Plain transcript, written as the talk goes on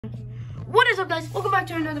What is up, guys? Welcome back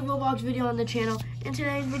to another Roblox video on the channel. In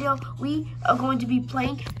today's video, we are going to be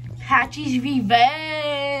playing Patchys Revenge.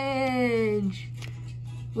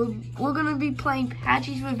 We're going to be playing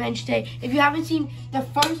Patchys Revenge today. If you haven't seen the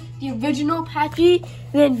original Patchy,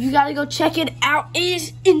 then you got to go check it out. It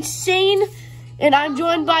is insane. And I'm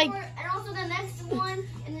joined by... And also the next one,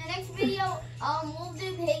 in the next video, we'll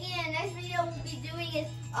do Piggy, and the next video we'll be doing is,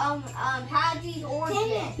 Patchy's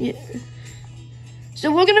Origin. Yeah. So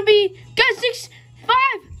we're gonna be, guys, 6, 5.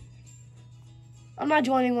 I'm not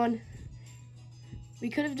joining one. We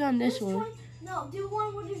could have done this one. No, do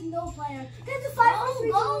one where there's no player. There's a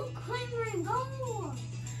 5. Go, Clinton, go.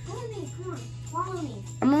 Go with me, come on, follow me.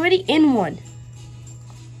 I'm already in one.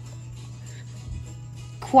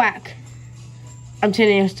 Quack. I'm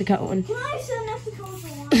sitting next to cut one. Can I sit next to Cole for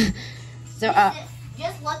one? So,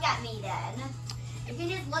 just look at me then. If you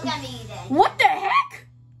just look at me then. What the heck?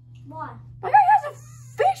 What? My guy has a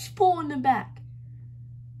fish pole in the back.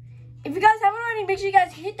 If you guys haven't already, make sure you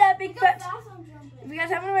guys hit that big fat. If you guys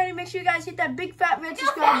haven't already, make sure you guys hit that big fat red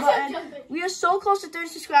subscribe button. We are so close to 30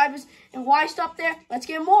 subscribers, and why stop there? Let's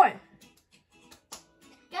get more.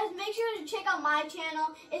 Guys, make sure to check out my channel.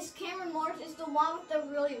 It's Cameron Morris. It's the one with the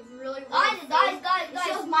really Guys, It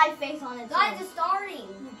shows my face on it. Guys, it's starting.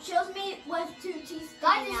 It shows me with 2 teeth.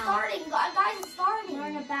 Guys, it's starting. Guys, it's starting. We're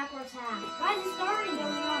in a backwards hat. Guys, it's starting. There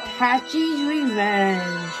we go. Patchys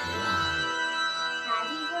Revenge.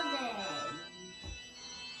 Patchy's Revenge.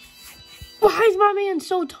 Why is my man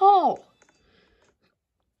so tall?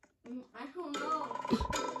 I don't know.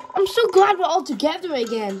 I'm so glad we're all together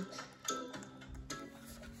again.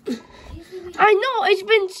 I know, it's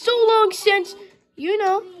been so long since, you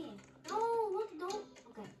know. No, look, don't.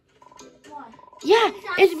 Okay. What? Yeah,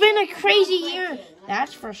 it's been a crazy year.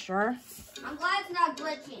 That's for sure. I'm glad it's not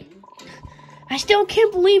glitching. I still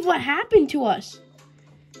can't believe what happened to us.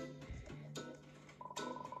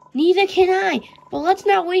 Neither can I. But let's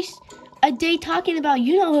not waste a day talking about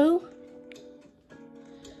you know who.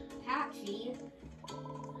 Patchy.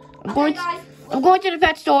 I'm Okay, guys. going to the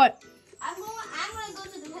pet store. I'm going to go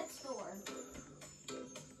to the pet store.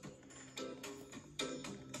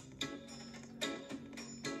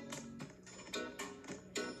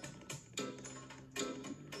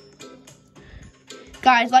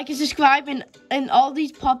 Guys, like and subscribe, and all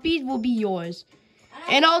these puppies will be yours.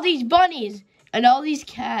 And all these bunnies. And all these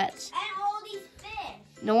cats. And all these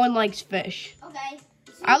fish. No one likes fish. Okay.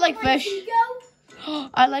 So I like fish. Tico?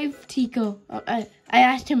 I like Tico. I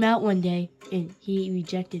asked him out one day, and he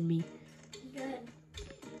rejected me. Good.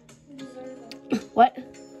 You deserve it. What?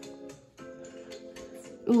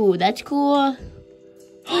 Ooh, that's cool.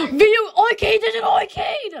 Video arcade! There's an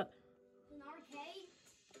arcade! An arcade?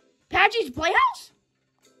 Patchy's Playhouse?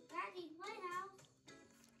 Patchy's Playhouse.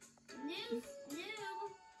 New.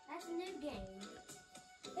 That's a new game.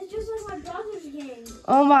 It's just like my brother's game.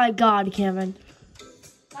 Oh my god, Kevin.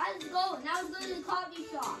 Guys, let's go. Now let's go to the coffee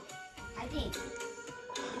shop. I think.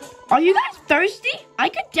 Are you guys thirsty? I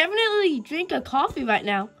could definitely drink a coffee right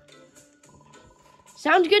now.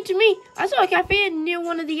 Sounds good to me. I saw a cafe near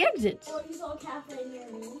one of the exits. Well, you saw a cafe near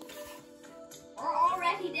me. We're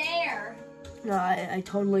already there. No, I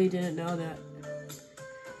totally didn't know that.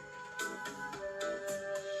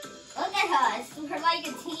 Look at us. We're like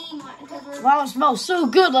a team. Because we're... Wow, it smells so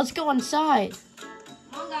good. Let's go inside.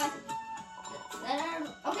 Come on, guys.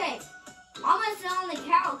 Okay. I'm going to sit on the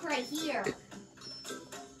couch right here.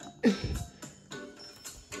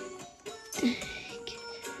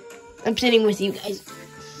 I'm sitting with you guys.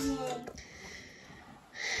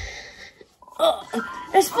 Oh,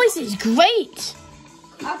 this place is great.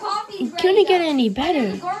 Our coffee's ready. Couldn't get any Look better.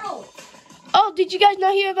 at the girl. Oh, did you guys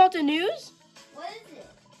not hear about the news? What is it?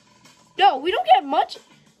 No, we don't get much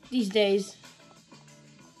these days.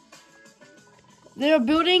 They're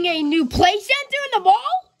building a new play center in the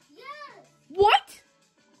mall? Yes. What?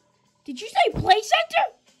 Did you say play center?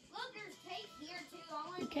 Look, there's cake here, too. I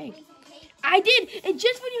want to Okay. make some cake. I did. And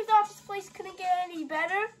just when you thought this place couldn't get any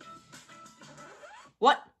better.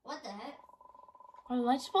 What? What the heck? Am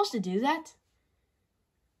I supposed to do that?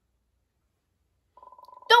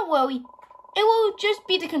 Don't worry. It will just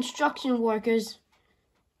be the construction workers.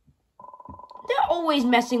 They're always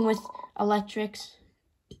messing with electrics.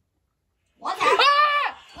 What's happening?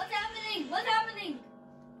 Ah! What's happening? What's happening?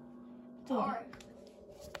 Alright.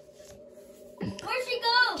 Where'd she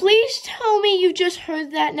go? Please tell me you just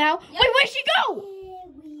heard that now. Yep. Wait, where'd she go?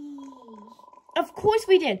 Of course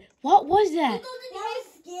we did. What was that? Let's go to the That was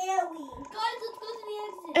exit. scary. Guys, let's go to the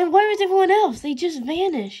exit. And where is everyone else? They just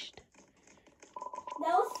vanished.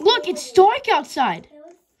 That was Look, it's dark outside. That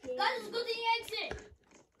was scary. Guys, let's go to the exit.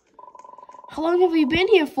 How long have we been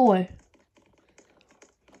here for?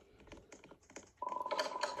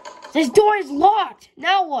 This door is locked.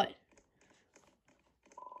 Now what?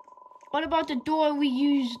 What about the door we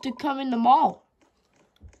used to come in the mall?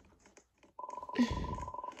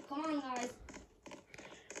 Come on, guys.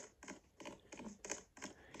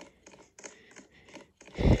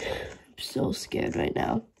 I'm so scared right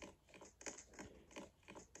now.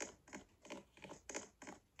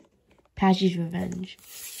 Patchy's Revenge.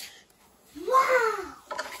 Wow.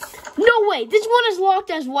 No way, this one is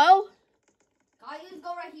locked as well? Guys, let's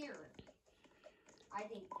go right here. I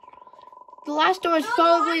think. The last door is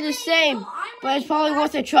probably the same, but it's probably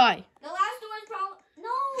worth a try. The last door is probably... No,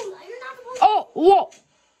 you're not supposed to... Oh, whoa.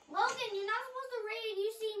 Logan, you're not supposed to raid.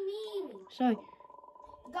 You see me. Sorry.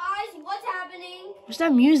 Guys, what's happening? What's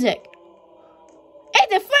that music? Hey,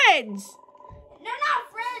 they're friends! They're not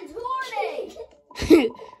friends. Who are they?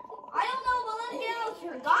 I don't know, but let's get out of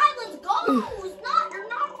here. Guys, let's go. It's not. They're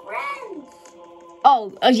not friends.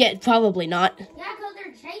 Oh, yeah, probably not. Yeah, because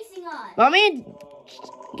they're chasing us. I mean,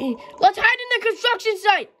 let's hide in the construction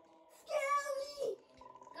site. Scary.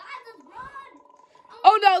 Guys, let's run.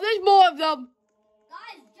 Oh no, there's more of them.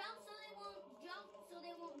 Guys, jump so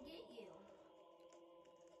they won't get you.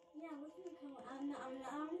 Yeah, what's gonna come? I'm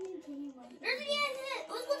not even kidding. There's the exit.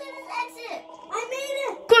 Let's go to this exit. I made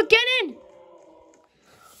it. Good, get in.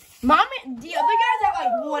 Mommy, the other guy's at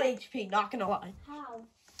like 1 HP, not gonna lie. How?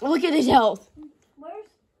 Look at his health. Where's?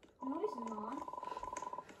 No, it's not.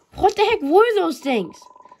 What the heck were those things?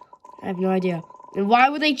 I have no idea. And why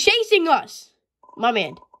were they chasing us? My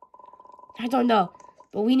man. I don't know.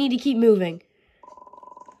 But we need to keep moving.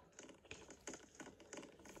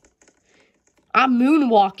 I'm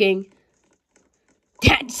moonwalking.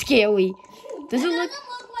 That's scary. Does it look... doesn't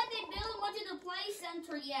look like they built much of the play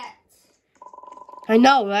center yet. I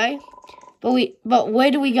know, right? But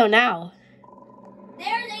where do we go now?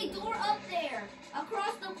 There's a door up there.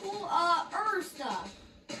 Across the pool, Earth stuff.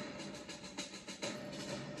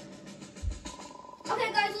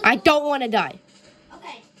 Okay, guys. I don't want to die.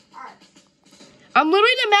 Okay, alright. I'm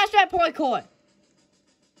literally the master at parkour.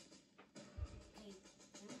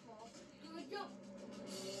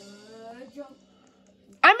 Jump.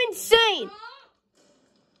 I'm insane.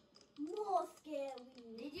 More scary.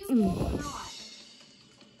 Did you fall or not?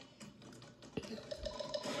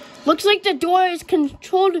 Looks like the door is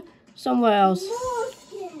controlled somewhere else. More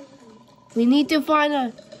scary. We need to find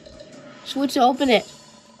a switch to open it.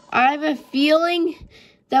 I have a feeling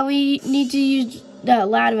that we need to use that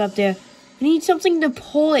ladder up there. We need something to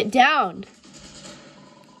pull it down.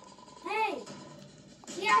 Hey,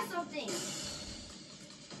 he has something.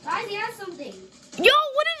 Guys, he has something. Yo,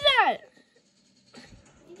 what is that?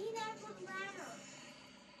 You need that for the ladder.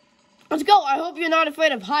 Let's go. I hope you're not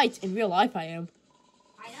afraid of heights. In real life, I am.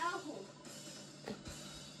 I know.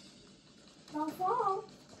 Don't fall.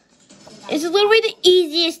 It's literally the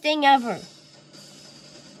easiest thing ever.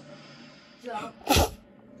 Jump.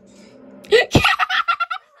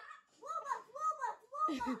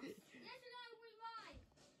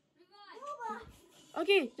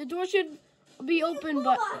 Okay, the door should be open,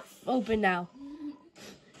 but open now.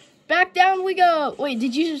 Back down we go. Wait,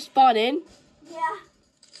 did you spawn in? Yeah.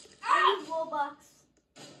 I use Robux.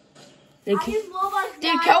 Did, I use Robux.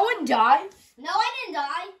 did guys. Cohen die? No, I didn't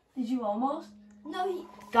die. Did you almost? No, he.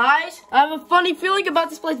 Guys, I have a funny feeling about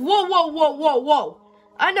this place. Whoa, whoa, whoa, whoa, whoa.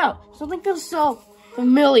 I know. Something feels so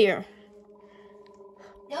familiar.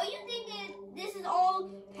 Don't you think this is all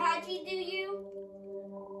Patchy, do you?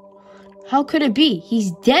 How could it be?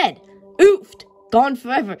 He's dead. Oofed. Gone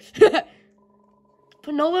forever.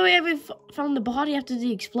 But nowhere we ever found the body after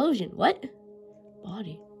the explosion. What?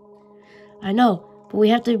 Body. I know, but we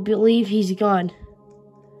have to believe he's gone.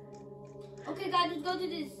 Okay, guys, let's go to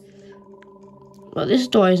this. Well, this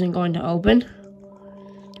door isn't going to open.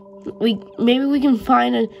 Maybe we can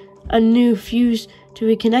find a new fuse to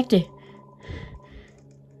reconnect it.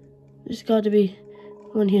 There's got to be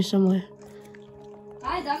one here somewhere.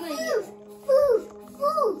 Guys, I'm gonna use.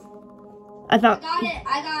 Food. I found.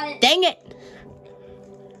 I got it. Dang it!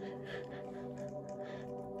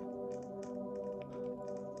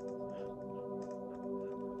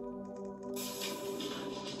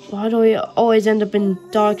 Why do we always end up in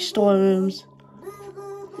dark storerooms?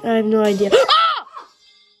 I have no idea. Ah!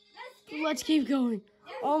 Let's keep going.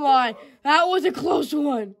 Oh my, that was a close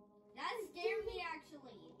one. That scared me,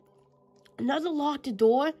 actually. Another locked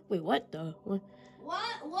door? Wait, what the? What?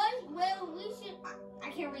 Well, we should... I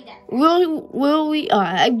can't read that. Will we?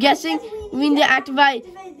 I'm guessing we need to activate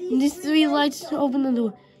these 3 lights to open the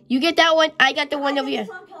door. You get that one. I got the one over here.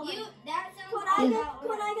 That sounds...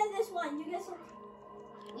 Could I get this one? You get some.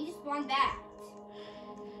 We just spawned back.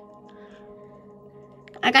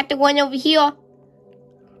 I got the one over here.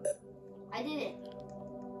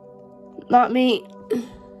 Not me. Come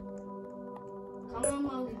on,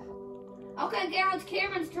 Logan. Okay, now it's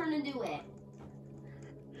Cameron's turn to do it.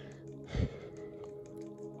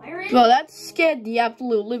 Bro, that scared the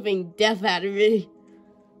absolute living death out of me.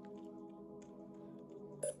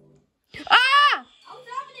 Ah! What's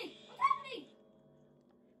happening? What's happening?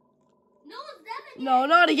 No, it's them again. No,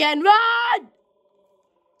 not again. Run! Guys.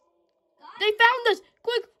 They found us.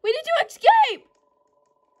 Quick, we need to escape.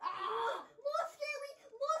 Ah! More scary,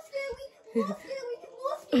 more scary, more scary,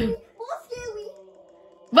 more scary, more scary.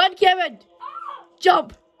 Run, Kevin. Ah!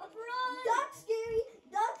 Jump. Let's run. Duck scary,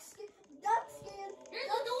 duck scary, duck scary. Here's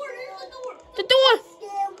the door, here's the door. The door.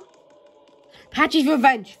 Scam. Patchy's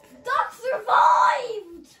revenge. Duck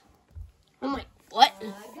survived. Oh my, what?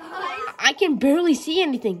 Guys, I can barely see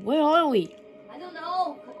anything. Where are we? I don't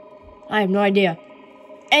know. I have no idea.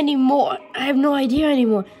 Anymore. I have no idea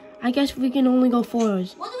anymore. I guess we can only go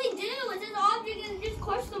forwards. What do we do? It's an object and just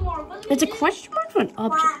question mark. What do we It's a do? question mark for an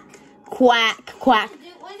object. Quack. Quack, quack.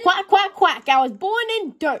 What is it? Quack, quack, quack. I was born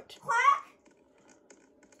in dirt. Quack.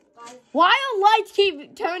 Guys, Why do lights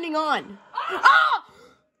keep turning on? Ah!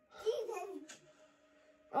 Even.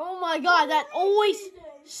 Oh my god, that always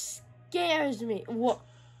scares me. What?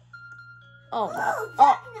 Oh no. Oh,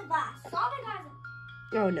 Oh, Jack in the Box. stop it,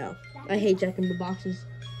 guys. oh no. I hate Jack in the Boxes.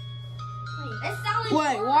 It sounds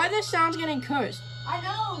Wait, why are the sounds getting cursed? I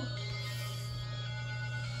know.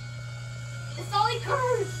 It's only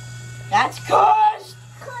cursed. That's cursed!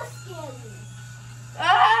 Cuss scary.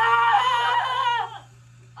 Ah!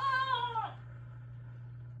 Ah!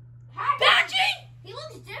 Patchy! He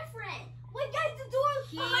looks different. Wait, guys, the door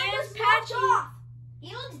He behind is us blocked Patchy. off.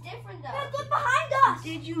 He looks different though. Guys, look behind us.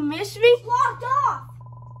 Did you miss me? Blocked off.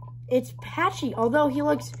 It's Patchy, although he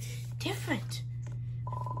looks different.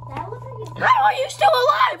 That looks like How are you still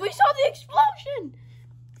alive? We saw the explosion.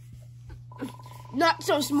 Not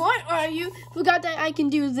so smart, are you? Forgot that I can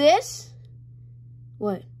do this?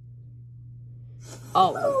 What?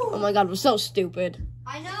 Oh my god, we're so stupid.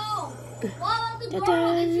 I know. What about the Ta-da.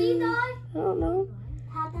 girl? Did she die? I don't know.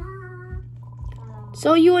 Ta-da.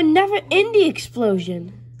 So you were never in the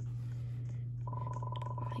explosion.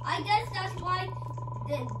 I guess that's why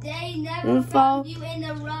they never Info. found you in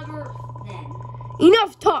the rubber then.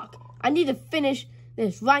 Enough talk. I need to finish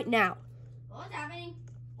this right now. What's happening?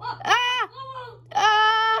 Whoa. Ah! Whoa, whoa.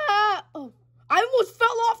 Ah! Oh, I almost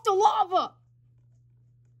fell off the lava.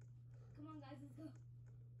 Come on, guys, let's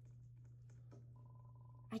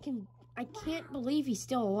go. I can't believe he's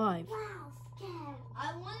still alive. Wow, scared.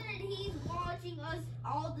 I wondered he's watching us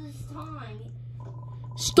all this time.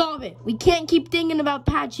 Stop it. We can't keep thinking about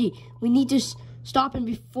Patchy. We need to stop him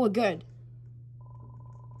before good.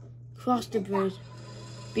 Cross the bridge.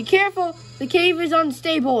 Be careful. The cave is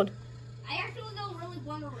unstable. I actually don't really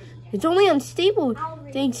want to read. It's only unstable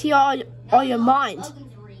thanks to all your minds.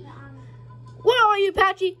 Logan's reading. Where are you,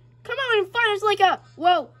 Patchy? Come out and find us like a,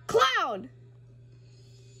 well, clown.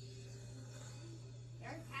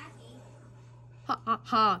 There's Patchy. Ha ha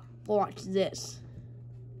ha. Watch this.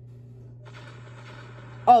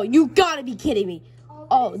 Oh, you gotta be kidding me.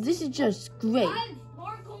 Oh, this is just great. Guys,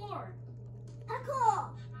 parkour.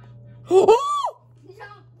 Echo.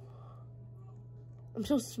 I'm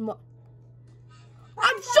so smart.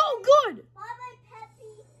 I'm so good. Bye-bye,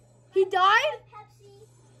 Pepsi. He died? Pepsi.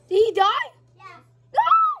 Did he die? Yeah,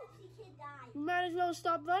 No! she kid died. You might as well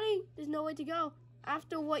stop running. There's no way to go.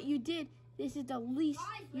 After what you did, this is the least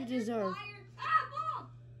Guys, you there's deserve. fire. Ah,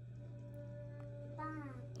 bomb.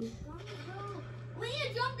 Bye. We need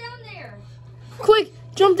to jump down there. Quick,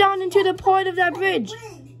 jump down into the part of that bridge.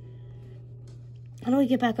 How do we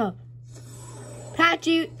get back up?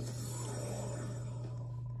 Patchy,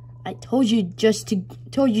 I told you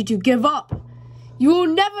to give up. You will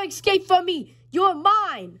never escape from me. You're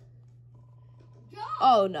mine. Jump.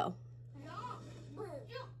 Oh no. Jump.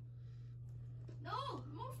 Jump. No,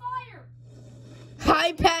 more fire.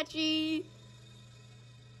 Hi, Patchy.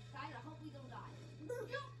 Guys, I hope we don't die.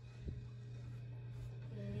 Jump.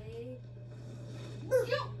 Okay.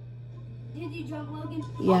 Jump. Did you jump, Logan? Yeah.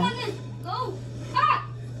 Oh my goodness. Go. Ah.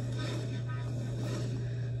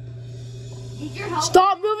 Need your help?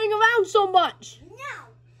 Stop moving around so much. No.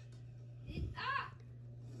 Ah.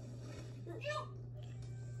 Jump.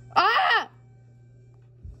 Ah!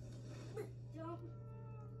 Jump.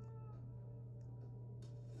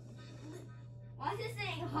 Why is it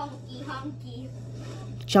saying hunky, hunky?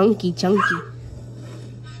 Chunky, chunky.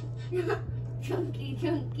 Chunky,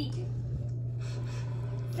 chunky.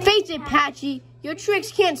 Face it, Patchy. Your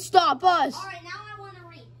tricks can't stop us. Alright, now I want to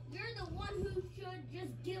read. You're the one who should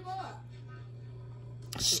just give up.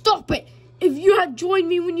 Stop it. If you had joined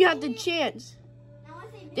me when you had the chance. Now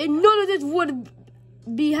I say then none of this would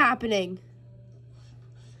be happening.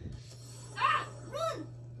 Ah, run!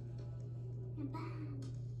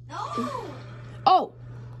 No! Oh,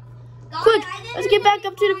 Guys, quick, I didn't let's get back know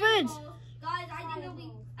up to the fireballs. birds. Guys, I didn't know we...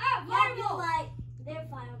 Yeah, they're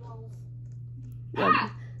fireballs.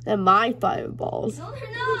 They're my fireballs. No, they're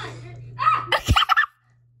not.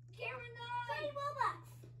 Cameron,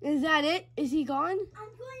 no. Is that it? Is he gone? I'm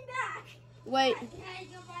going back. Wait. Hey,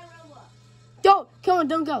 go buy Robux. Don't, come on,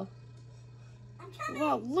 don't go. I'm coming.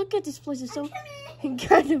 Wow, look at this place. It's so coming.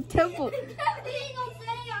 kind of temple. Everything will say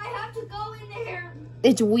I have to go in there.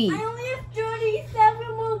 It's we. I only have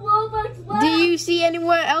 37 more Robux left. Do you see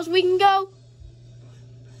anywhere else we can go?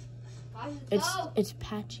 Guys, let's go. It's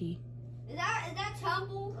Patchy. Is that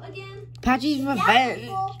temple again? Patchy's revenge.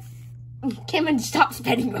 Cameron, stop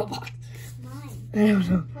spending Robux. Mine. I don't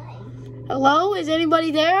know. Play. Hello, is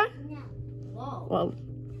anybody there? No. Whoa. Well,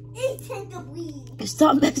 Eat tank of weed.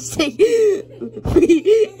 stop messing.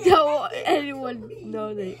 We don't want anyone to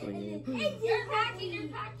know that. You're Patchy, you're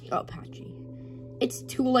Patchy. Oh, Patchy. It's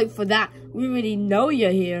too late for that. We already know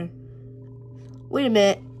you're here. Wait a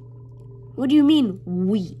minute. What do you mean,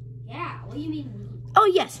 we? Yeah, what do you mean? Oh,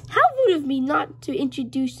 yes. How rude of me not to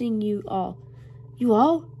introducing you all. You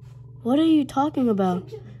all? What are you talking about?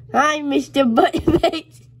 I'm Mr.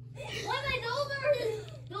 Buttface. Wait, those are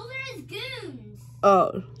his goons.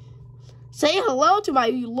 Oh. Say hello to my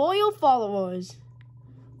loyal followers.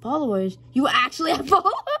 Followers? You actually have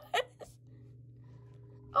followers?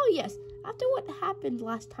 Oh, yes. After what happened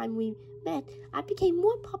last time we met, I became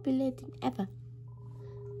more popular than ever.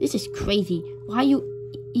 This is crazy. Why are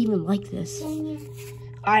you even like this?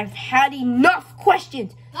 I've had enough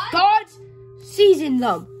questions. God's season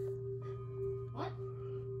them. What?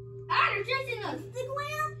 Ah, they're chasing us.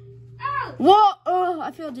 Oh. What? Oh,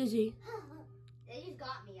 I feel dizzy. They just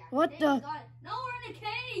got me. What They the? just got it. No, we're in a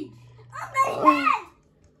cage. Oh my head!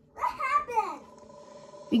 What happened?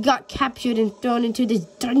 We got captured and thrown into this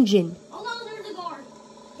dungeon. Oh no, there's a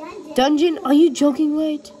guard. Dungeon? Are you joking,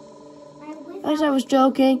 right? I'm As I was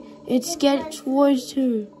joking, it's gets worse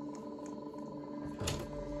too.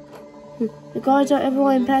 The guards are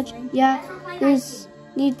everywhere in Patch. Yeah, this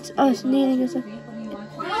needs us needing us.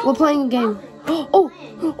 We're playing a game.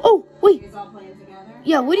 Oh, wait.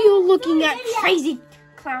 Yeah, what are you looking at, crazy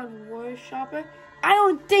clown worshipper? I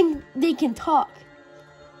don't think they can talk.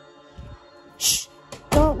 Shh!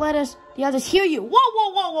 Don't let us, the others hear you.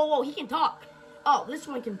 Whoa, he can talk. Oh, this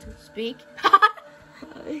one can speak.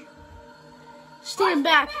 Stand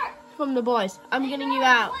back from the boys. I'm getting you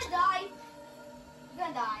out. You're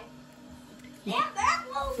gonna die. Stand back,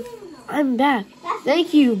 Logan. I'm back.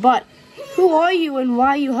 Thank you, but who are you and why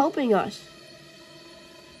are you helping us?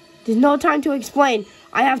 There's no time to explain.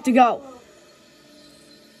 I have to go.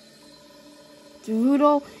 The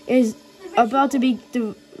Rudolph is about to be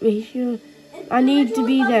the ratio. I need to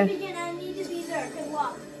be there. I need to be there. Good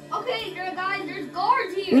luck. Okay, guys, there's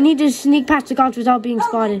guards here. We need to sneak past the guards without being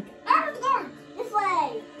spotted. Ah, there's a guard. This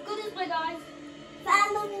way. Go this way, guys.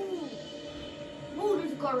 Follow me. Oh,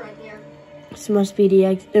 there's a guard right there. This must be the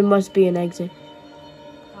exit. There must be an exit.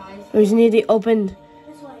 Guys. We just need to open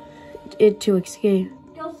This way. it to escape.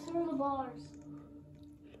 Go through the bars.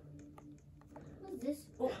 What's this?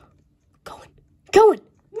 Oh. Going.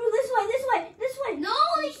 No, this way. No,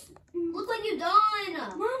 look like you're done.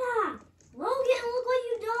 Nana. Logan, look what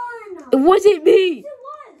you done. It wasn't me. Yes, it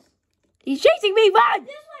was. He's chasing me. Run. This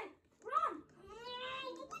way. Run.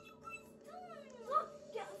 Look what you guys done. Look,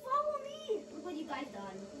 follow me. Look what you guys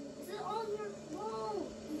done. This is all your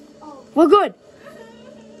fault. Oh, We're good.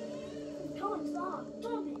 come on, stop.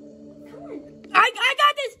 Stop it. Come on. I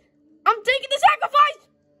got this. I'm taking the sacrifice.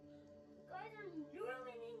 You guys are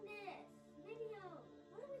ruining this video.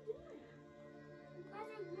 What are we doing? You guys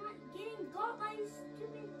are not getting got by these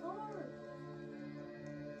stupid guards.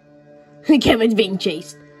 Kevin's being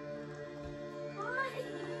chased. Why?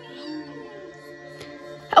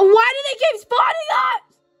 Why do they keep spotting us?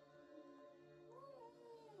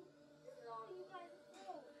 This is all you guys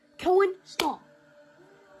do. Cohen, stop.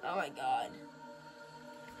 Oh my god.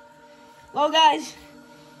 Well, guys,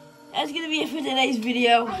 that's gonna be it for today's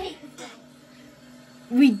video. I hate this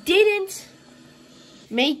thing. We didn't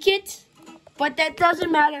make it, but that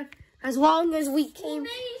doesn't matter as long as we came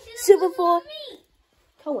super far.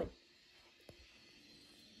 Cohen.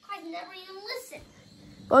 I never even listened.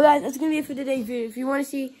 Well, guys, that's gonna be it for today's video. If you want to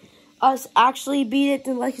see us actually beat it,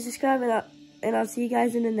 then like and subscribe, and I'll see you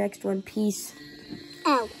guys in the next one. Peace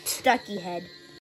out. Ducky head.